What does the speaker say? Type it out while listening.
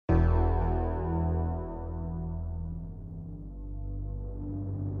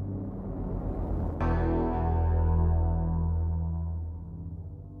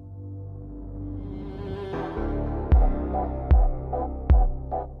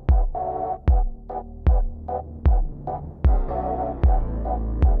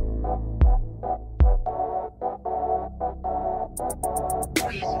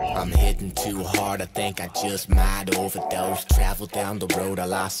too hard, I think I just might overdose. Travel down the road, I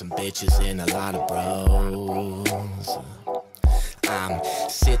lost some bitches and a lot of bros. I'm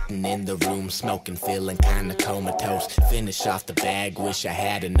sitting in the room smoking, feeling kinda comatose. Finish off the bag, wish I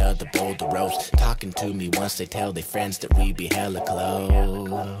had another bowl to roast. Talking to me once they tell their friends that we be hella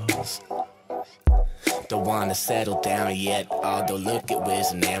close. Don't wanna settle down yet, although look at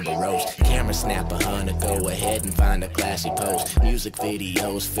Wiz and Amber Rose. Camera snap 100, go ahead and find a classy pose. Music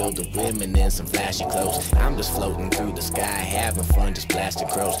videos filled with women in some flashy clothes. I'm just floating through the sky, having fun, just blasting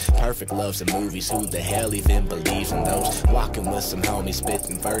crows. Perfect loves and movies, who the hell even believes in those? Walking with some homies,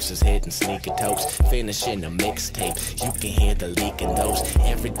 spitting verses, hitting sneaker toes. Finishing a mixtape, you can hear the leak in those.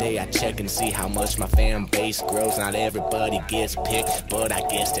 Every day I check and see how much my fan base grows. Not everybody gets picked, but I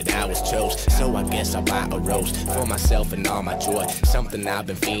guess that I was chose. So I guess I'll buy a rose for myself and all my joy. Something I've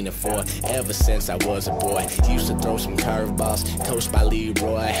been fiending for ever since I was a boy. Used to throw some curveballs, coached by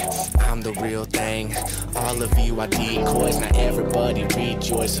Leroy. I'm the real thing, all of you are decoys. Now everybody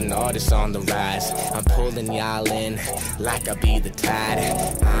rejoice, an artist on the rise. I'm pulling y'all in like I be the tide.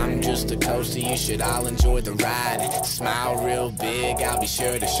 I'm just a coaster, you should all enjoy the ride. Smile real big, I'll be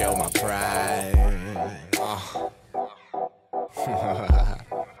sure to show my pride.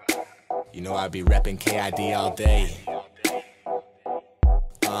 You know I be reppin' KID all day.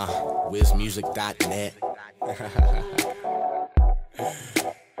 WizMusic.net.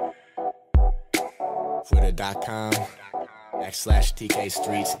 Twitter.com/TK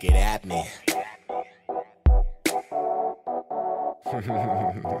Streets. Get at me.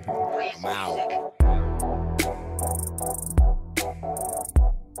 I'm out.